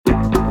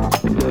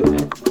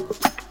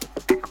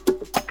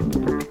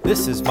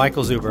This is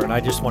Michael Zuber, and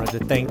I just wanted to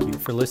thank you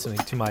for listening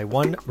to my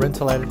One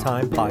Rental at a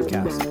Time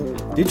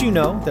podcast. Did you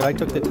know that I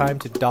took the time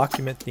to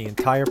document the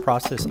entire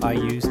process I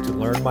used to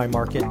learn my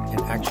market and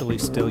actually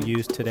still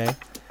use today?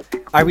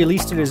 I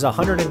released it as a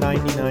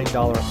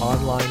 $199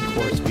 online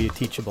course via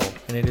Teachable,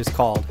 and it is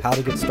called How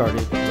to Get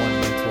Started One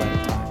Rental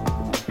at a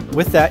Time.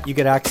 With that, you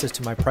get access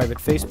to my private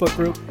Facebook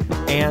group,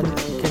 and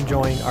you can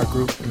join our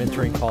group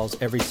mentoring calls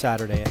every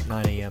Saturday at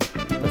 9 a.m.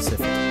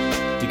 Pacific.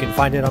 You can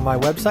find it on my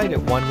website at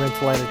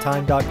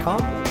onerentalatatime.com.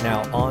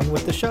 Now on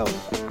with the show.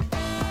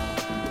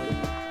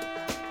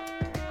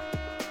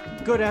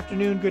 Good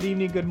afternoon, good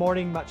evening, good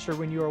morning. Not sure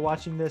when you are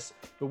watching this,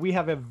 but we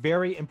have a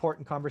very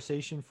important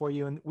conversation for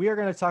you. And we are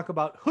going to talk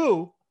about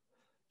who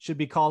should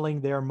be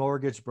calling their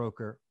mortgage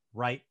broker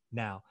right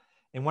now.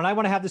 And when I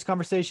want to have this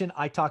conversation,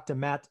 I talk to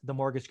Matt, the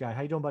mortgage guy.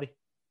 How you doing, buddy?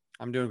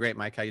 I'm doing great,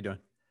 Mike. How you doing?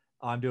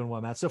 I'm doing well,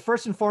 Matt. So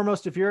first and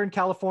foremost, if you're in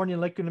California and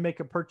looking to make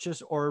a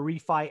purchase or a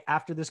refi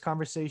after this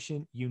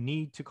conversation, you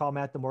need to call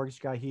Matt, the mortgage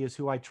guy. He is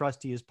who I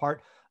trust. He is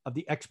part of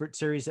the expert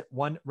series at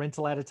One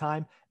Rental at a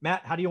Time.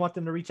 Matt, how do you want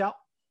them to reach out?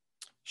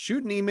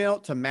 Shoot an email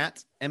to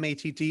Matt,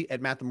 M-A-T-T,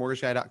 at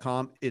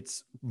mattthemortgageguy.com.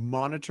 It's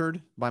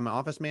monitored by my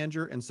office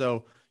manager. And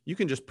so you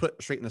can just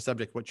put straight in the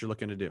subject what you're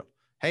looking to do.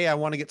 Hey, I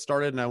want to get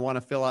started and I want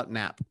to fill out an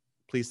app.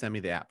 Please send me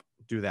the app.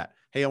 Do that.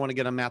 Hey, I want to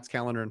get on Matt's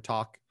calendar and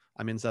talk.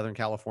 I'm in Southern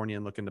California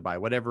and looking to buy.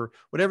 Whatever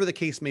the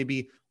case may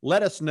be,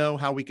 let us know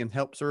how we can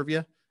help serve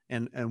you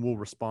and we'll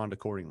respond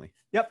accordingly.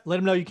 Yep. Let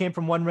him know you came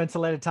from One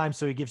Rental at a Time,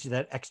 so he gives you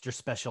that extra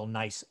special,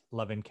 nice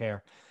love and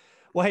care.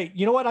 Well, hey,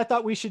 you know what I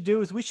thought we should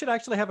do is we should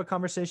actually have a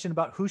conversation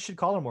about who should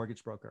call a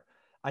mortgage broker.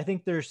 I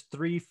think there's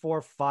 3,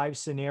 4, 5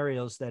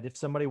 scenarios that if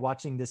somebody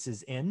watching this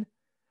is in,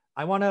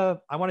 I want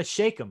to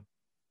shake them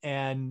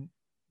and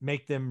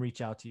make them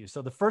reach out to you.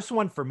 So the first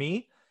one for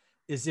me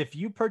is if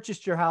you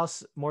purchased your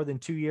house more than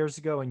 2 years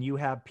ago and you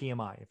have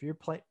PMI, if you're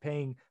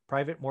paying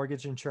private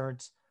mortgage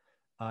insurance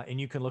and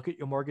you can look at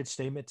your mortgage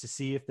statement to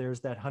see if there's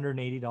that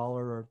 $180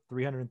 or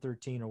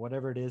 $313 or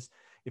whatever it is.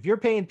 If you're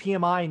paying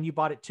PMI and you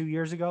bought it 2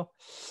 years ago,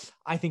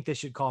 I think they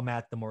should call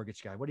Matt, the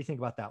mortgage guy. What do you think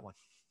about that one?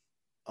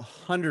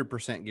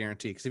 100%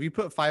 guarantee. Because if you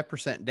put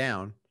 5%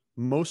 down,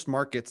 most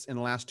markets in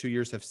the last 2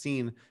 years have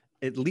seen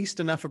at least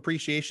enough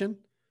appreciation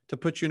to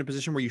put you in a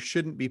position where you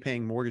shouldn't be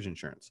paying mortgage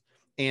insurance.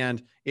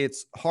 And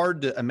it's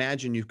hard to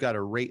imagine you've got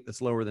a rate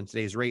that's lower than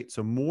today's rate.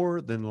 So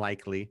more than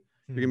likely,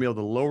 you're going to be able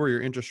to lower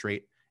your interest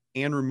rate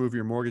and remove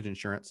your mortgage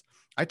insurance.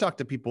 I talk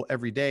to people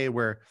every day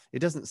where it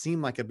doesn't seem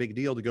like a big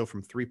deal to go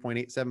from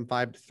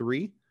 3.875 to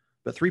 3,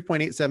 but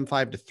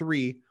 3.875 to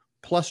 3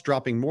 plus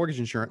dropping mortgage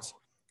insurance,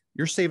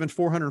 you're saving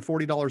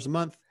 $440 a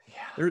month.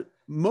 Yeah.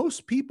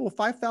 Most people,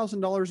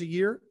 $5,000 a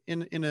year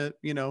in a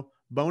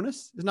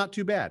bonus is not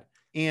too bad.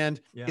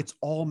 And it's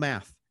all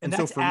math. And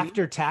that's so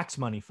after tax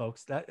money,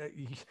 folks.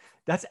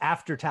 That's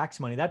after tax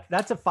money.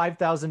 That's a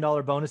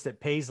 $5,000 bonus that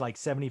pays like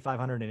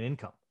 $7,500 in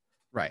income.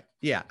 Right.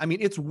 Yeah. I mean,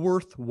 it's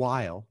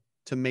worthwhile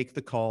to make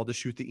the call, to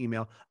shoot the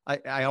email.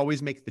 I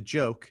always make the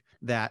joke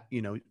that,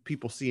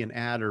 people see an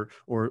ad or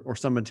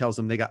someone tells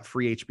them they got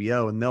free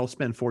HBO and they'll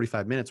spend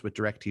 45 minutes with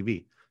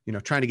DirecTV,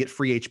 trying to get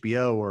free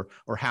HBO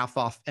or half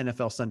off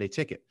NFL Sunday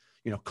ticket.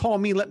 Call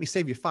me, let me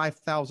save you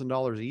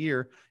 $5,000 a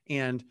year.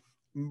 And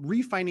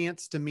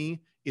refinance to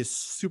me is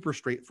super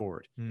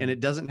straightforward and it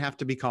doesn't have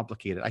to be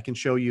complicated. I can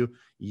show you,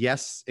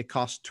 yes, it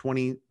costs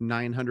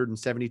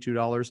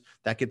 $2,972.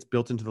 That gets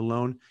built into the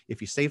loan.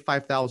 If you save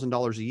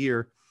 $5,000 a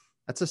year,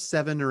 that's a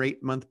 7 or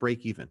 8 month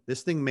break even.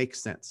 This thing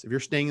makes sense. If you're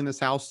staying in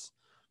this house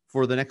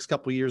for the next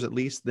couple of years at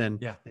least, then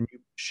you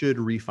should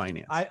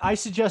refinance. I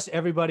suggest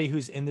everybody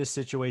who's in this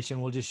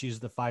situation, we'll just use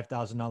the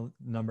 $5,000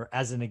 number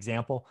as an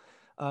example.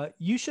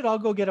 You should all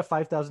go get a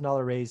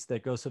 $5,000 raise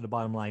that goes to the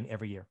bottom line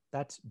every year.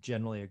 That's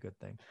generally a good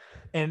thing.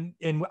 And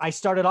I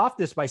started off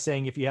this by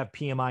saying, if you have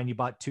PMI and you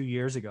bought 2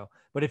 years ago,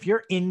 but if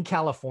you're in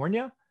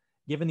California,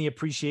 given the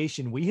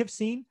appreciation we have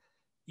seen,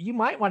 you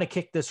might want to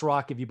kick this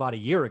rock if you bought a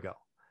year ago.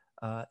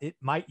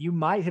 You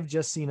might have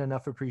just seen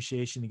enough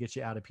appreciation to get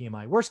you out of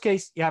PMI. Worst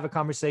case, you have a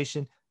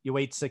conversation, you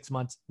wait 6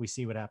 months, we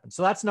see what happens.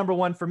 So that's number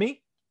one for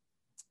me.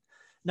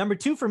 Number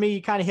two for me,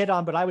 you kind of hit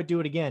on, but I would do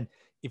it again.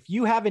 If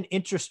you have an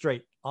interest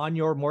rate on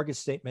your mortgage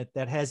statement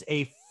that has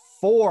a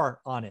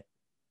 4 on it,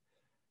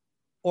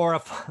 or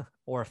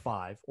a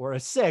 5 or a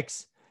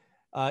 6,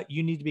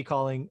 you need to be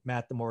calling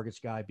Matt, the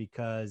mortgage guy,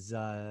 because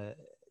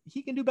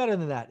he can do better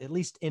than that. At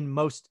least in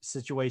most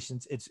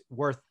situations, it's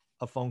worth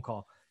a phone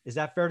call. Is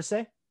that fair to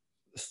say?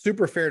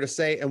 Super fair to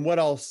say. And what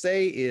I'll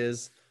say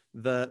is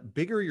the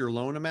bigger your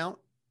loan amount,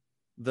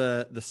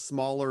 the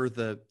smaller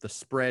the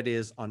spread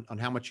is on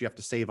how much you have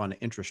to save on an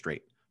interest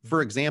rate.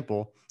 For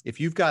example, if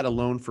you've got a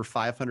loan for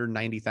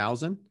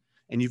 $590,000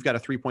 and you've got a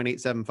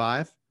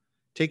 3.875,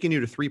 taking you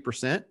to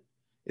 3%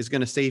 is going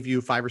to save you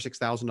 $5,000 or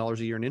 $6,000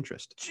 a year in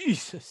interest.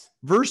 Jesus.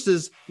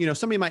 Versus,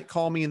 somebody might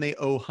call me and they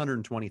owe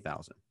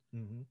 $120,000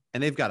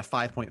 and they've got a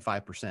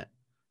 5.5%.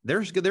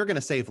 They're going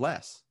to save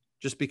less.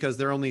 just because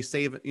they're only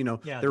saving, Yeah,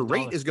 their the rate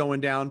dollar. is going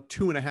down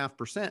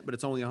 2.5%, but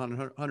it's only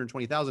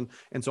 120,000.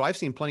 And so I've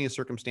seen plenty of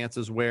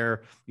circumstances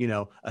where,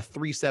 a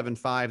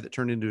 375 that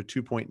turned into a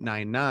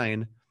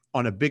 2.99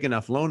 on a big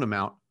enough loan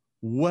amount,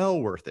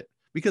 well worth it.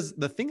 Because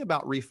the thing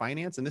about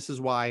refinance, and this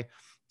is why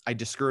I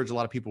discourage a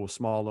lot of people with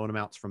small loan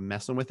amounts from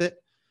messing with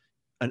it,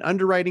 an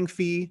underwriting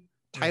fee,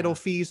 title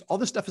fees, all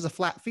this stuff is a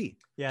flat fee.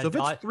 Yeah. So if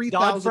it's $3,000,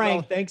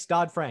 Dodd-Frank, thanks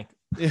Dodd-Frank.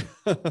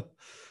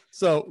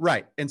 So,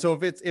 right. And so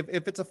if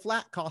it's a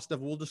flat cost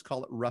of, we'll just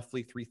call it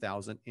roughly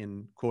 3,000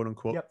 in quote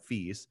unquote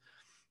fees.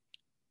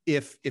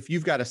 If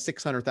you've got a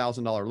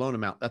 $600,000 loan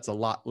amount, that's a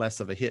lot less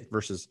of a hit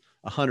versus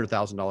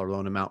 $100,000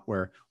 loan amount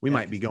where we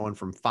might be going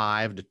from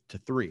 5 to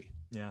 3.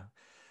 Yeah.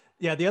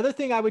 Yeah. The other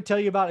thing I would tell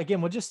you about,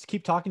 again, we'll just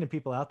keep talking to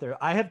people out there.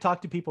 I have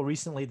talked to people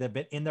recently that have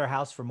been in their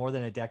house for more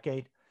than a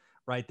decade,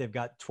 right? They've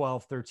got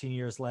 12, 13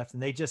 years left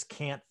and they just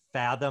can't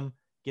fathom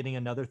getting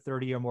another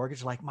 30-year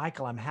mortgage. Like,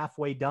 Michael, I'm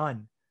halfway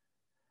done.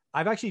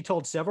 I've actually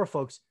told several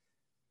folks,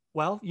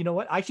 well, you know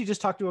what? I actually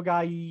just talked to a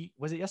guy,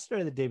 was it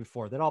yesterday or the day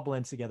before? That all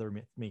blends together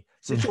with me.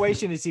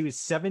 Situation is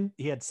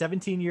he had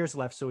 17 years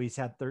left. So he's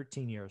had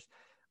 13 years.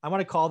 I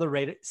want to call the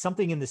rate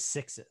something in the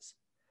 6s.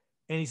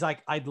 And he's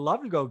like, I'd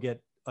love to go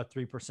get a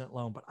 3%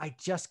 loan, but I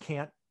just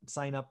can't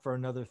sign up for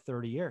another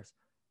 30 years.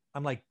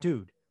 I'm like,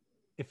 dude,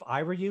 if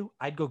I were you,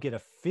 I'd go get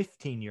a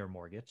 15-year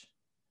mortgage,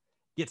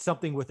 get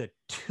something with a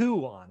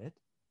 2 on it.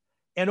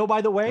 And oh,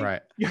 by the way,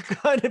 you're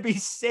going to be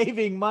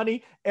saving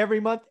money every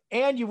month.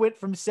 And you went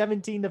from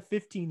 17 to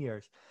 15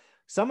 years.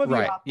 Some of you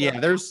out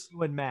there are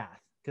doing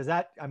math because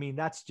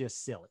that's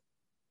just silly.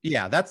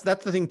 Yeah, that's the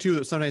thing too,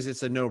 that sometimes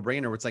it's a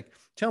no-brainer where it's like,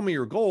 tell me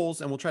your goals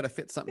and we'll try to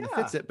fit something that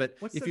fits it. But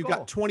if you've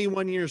got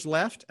 21 years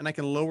left and I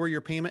can lower your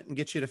payment and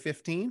get you to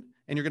 15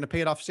 and you're going to pay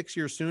it off 6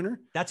 years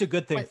sooner. That's a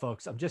good thing,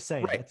 folks. I'm just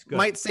saying. That's good.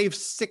 Might save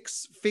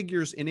 6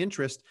 figures in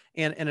interest.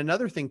 And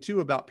another thing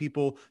too about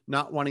people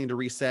not wanting to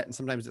reset, and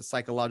sometimes it's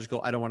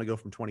psychological. I don't want to go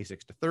from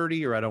 26 to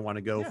 30, or I don't want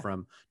to go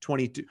from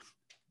 22.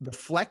 The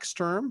flex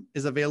term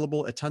is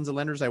available at tons of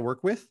lenders I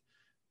work with.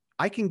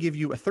 I can give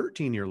you a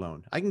 13-year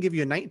loan. I can give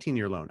you a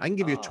 19-year loan. I can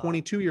give you a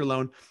 22-year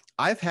loan.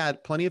 I've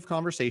had plenty of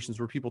conversations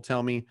where people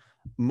tell me,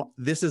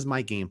 this is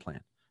my game plan.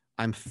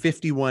 I'm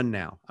 51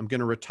 now. I'm going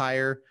to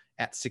retire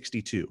at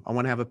 62. I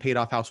want to have a paid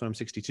off house when I'm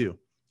 62.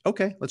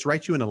 Okay, let's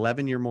write you an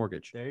 11-year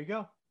mortgage. There you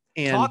go.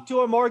 And talk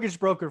to a mortgage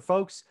broker,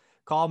 folks.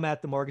 Call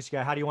Matt, the mortgage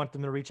guy. How do you want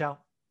them to reach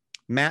out?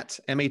 Matt,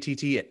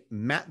 M-A-T-T, at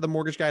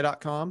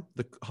mattthemortgageguy.com.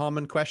 The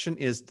common question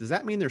is, does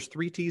that mean there's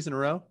 3 T's in a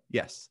row?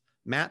 Yes.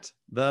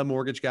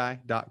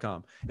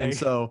 mattthemortgageguy.com. And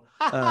so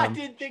I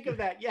didn't think of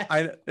that. Yes.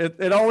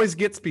 It always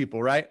gets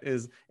people, right?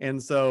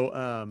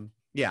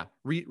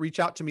 Reach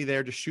out to me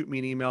there. Just shoot me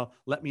an email.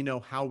 Let me know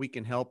how we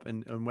can help,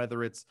 and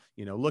whether it's,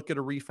 look at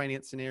a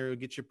refinance scenario,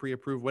 get you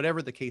pre-approved,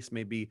 whatever the case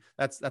may be.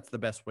 That's the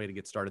best way to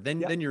get started.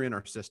 Then you're in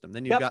our system.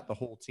 Then you've got the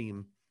whole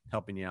team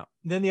helping you out.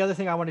 Then the other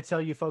thing I want to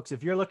tell you folks,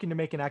 if you're looking to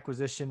make an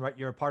acquisition, right,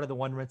 you're a part of the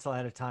One Rental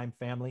at a Time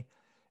family,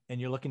 and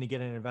you're looking to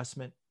get an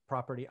investment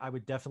property, I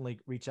would definitely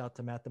reach out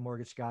to Matt, the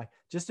mortgage guy,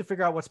 just to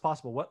figure out what's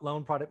possible. What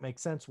loan product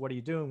makes sense? What are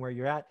you doing? Where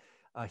you're at?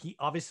 He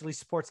obviously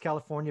supports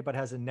California, but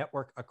has a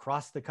network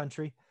across the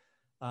country.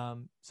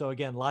 So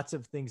again, lots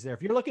of things there.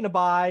 If you're looking to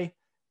buy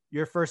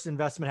your first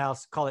investment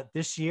house, call it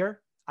this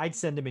year, I'd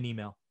send him an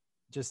email.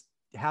 Just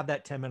have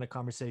that 10-minute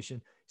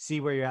conversation,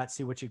 see where you're at,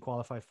 see what you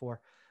qualify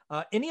for.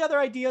 Any other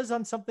ideas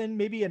on something,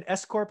 maybe an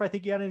S Corp? I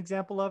think you had an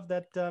example of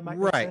that might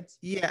make sense.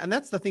 Yeah. And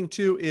that's the thing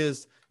too,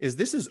 is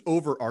this is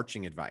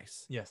overarching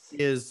advice. Yes.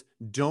 Is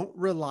don't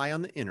rely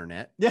on the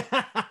internet.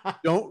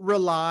 Don't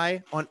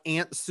rely on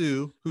Aunt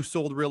Sue, who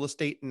sold real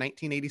estate in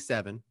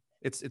 1987.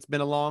 It's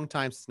been a long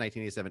time since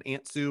 1987.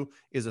 Aunt Sue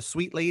is a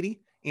sweet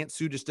lady. Aunt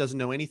Sue just doesn't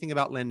know anything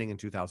about lending in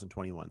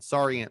 2021.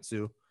 Sorry, Aunt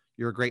Sue.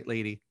 You're a great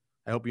lady.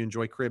 I hope you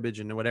enjoy cribbage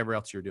and whatever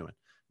else you're doing.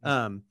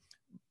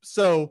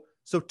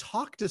 So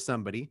talk to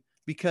somebody,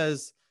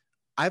 because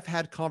I've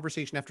had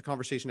conversation after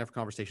conversation after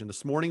conversation.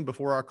 This morning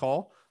before our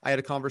call, I had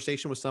a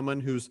conversation with someone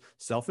who's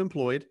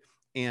self-employed,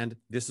 and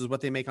this is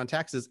what they make on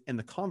taxes. And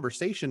the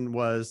conversation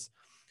was,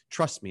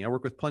 trust me, I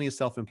work with plenty of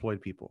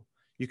self-employed people.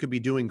 You could be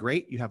doing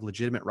great. You have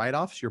legitimate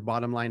write-offs. Your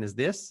bottom line is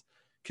this: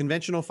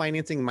 conventional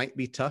financing might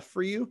be tough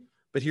for you,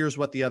 but here's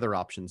what the other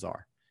options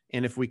are.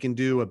 And if we can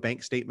do a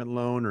bank statement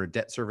loan or a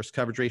debt service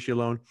coverage ratio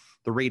loan,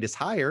 the rate is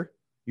higher.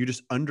 You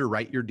just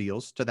underwrite your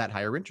deals to that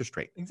higher interest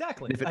rate.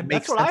 Exactly.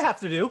 That's what I have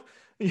to do.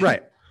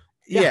 Right.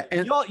 Yeah.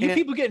 And you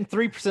people getting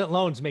 3%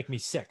 loans make me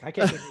sick. I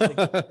can't.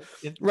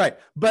 Right.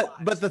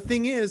 But the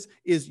thing is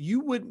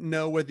you wouldn't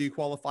know whether you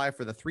qualify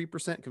for the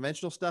 3%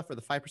 conventional stuff or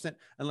the 5%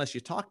 unless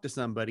you talk to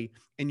somebody,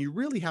 and you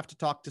really have to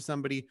talk to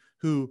somebody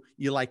who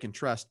you like and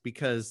trust,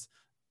 because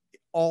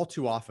all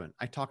too often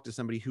I talk to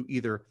somebody who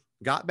either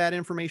got bad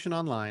information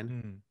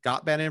online,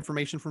 got bad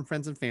information from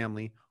friends and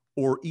family,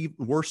 or even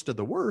worst of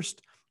the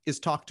worst is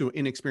talk to an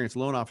inexperienced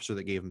loan officer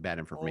that gave him bad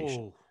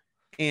information.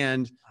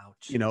 And,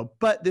 ouch.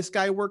 but this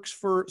guy works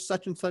for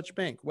such and such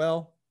bank.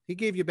 Well, He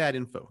gave you bad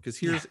info, because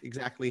here's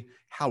exactly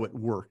how it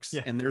works.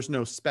 Yeah. And there's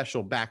no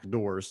special back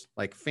doors.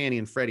 Like Fannie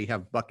and Freddie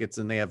have buckets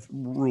and they have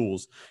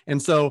rules.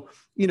 And so,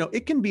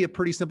 it can be a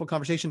pretty simple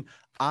conversation.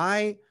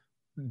 I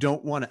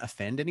don't want to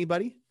offend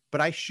anybody,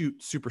 but I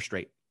shoot super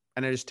straight.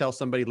 And I just tell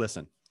somebody,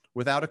 listen,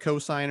 without a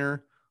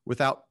cosigner,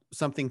 without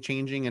something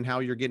changing in how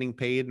you're getting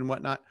paid and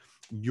whatnot,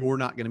 you're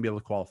not going to be able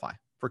to qualify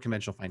for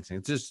conventional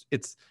financing.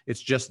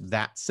 It's just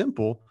that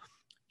simple.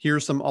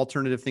 Here's some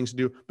alternative things to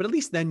do, but at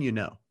least then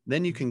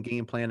then you can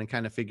game plan and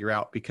kind of figure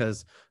out,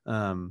 because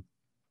the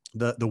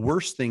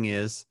worst thing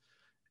is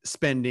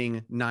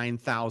spending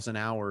 9,000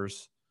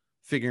 hours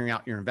figuring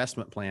out your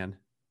investment plan,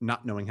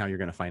 not knowing how you're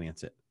going to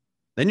finance it.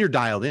 Then you're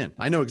dialed in.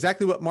 I know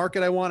exactly what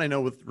market I want. I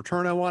know what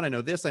return I want. I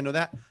know this, I know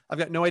that. I've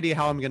got no idea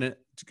how I'm going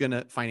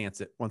to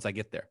finance it once I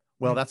get there.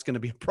 Well, that's going to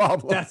be a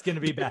problem. That's going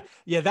to be bad.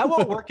 Yeah, that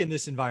won't work in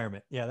this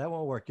environment. Yeah, that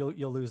won't work.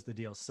 You'll lose the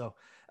deals. So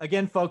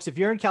again, folks, if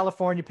you're in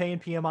California paying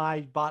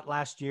PMI, bought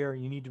last year,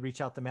 you need to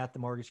reach out to Matt the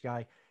Mortgage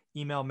Guy.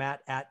 Email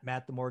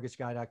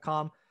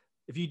matt@mattthemortgageguy.com.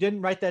 If you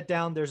didn't write that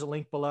down, there's a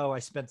link below. I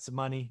spent some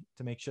money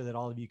to make sure that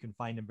all of you can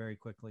find him very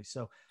quickly.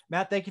 So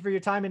Matt, thank you for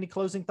your time. Any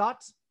closing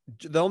thoughts?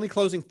 The only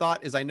closing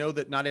thought is, I know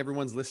that not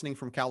everyone's listening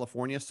from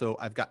California, so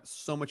I've got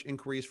so much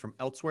inquiries from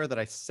elsewhere that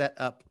I set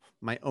up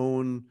my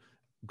own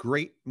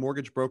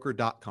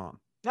greatmortgagebroker.com.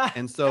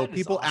 And so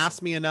people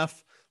ask me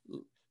enough,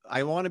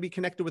 I want to be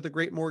connected with a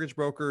great mortgage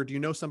broker. Do you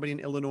know somebody in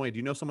Illinois? Do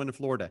you know someone in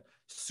Florida?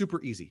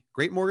 Super easy.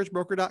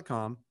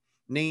 Greatmortgagebroker.com,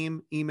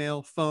 name,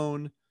 email,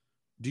 phone.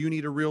 Do you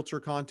need a realtor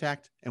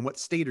contact? And what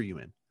state are you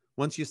in?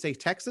 Once you say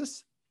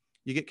Texas,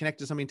 you get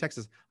connected to somebody in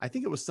Texas. I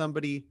think it was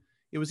somebody,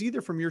 it was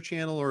either from your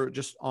channel or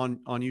just on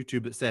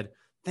YouTube, that said,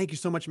 thank you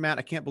so much, Matt.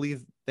 I can't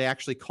believe they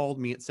actually called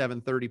me at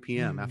 7:30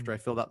 p.m. after I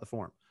filled out the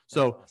form.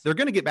 So they're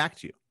going to get back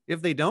to you.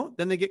 If they don't,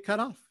 then they get cut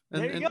off.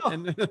 And, there you go.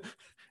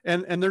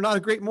 And they're not a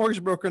great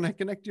mortgage broker, and I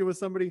connect you with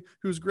somebody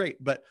who's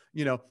great. But,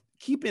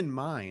 keep in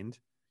mind,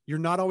 you're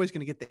not always going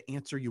to get the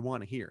answer you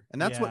want to hear.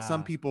 And that's what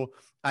some people,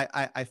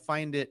 I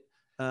find it,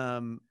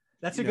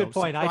 that's a good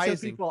point. surprising. I tell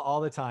people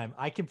all the time,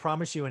 I can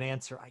promise you an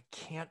answer. I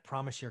can't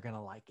promise you're going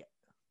to like it.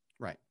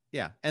 Right.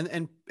 Yeah.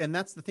 And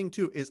that's the thing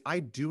too, is I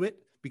do it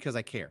because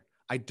I care.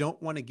 I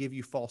don't want to give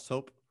you false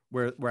hope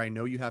where I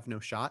know you have no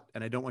shot.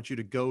 And I don't want you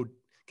to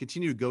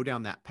continue to go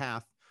down that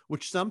path,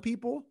 which some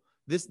people,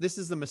 this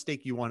is the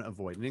mistake you want to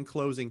avoid. And in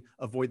closing,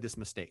 avoid this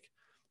mistake.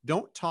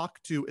 Don't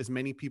talk to as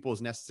many people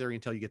as necessary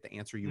until you get the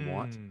answer you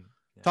want.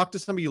 Yeah. Talk to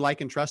somebody you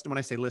like and trust. And when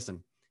I say,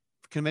 listen,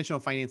 conventional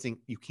financing,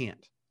 you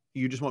can't.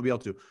 You just won't be able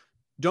to.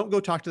 Don't go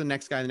talk to the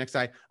next guy,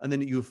 and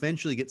then you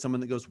eventually get someone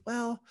that goes,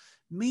 well,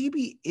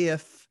 maybe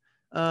if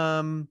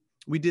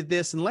we did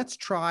this and let's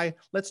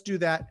do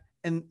that.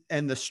 And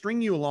the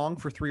string you along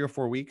for 3 or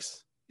 4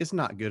 weeks is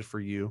not good for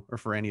you or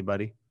for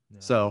anybody. Yeah.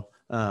 So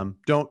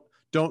don't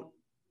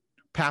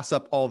pass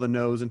up all the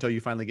no's until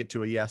you finally get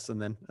to a yes,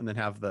 and then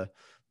have the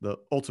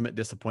ultimate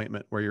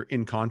disappointment where you're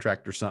in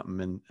contract or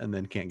something and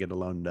then can't get a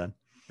loan done.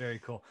 Very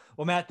cool.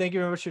 Well, Matt, thank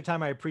you very much for your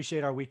time. I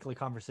appreciate our weekly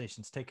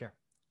conversations. Take care.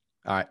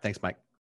 All right. Thanks, Mike.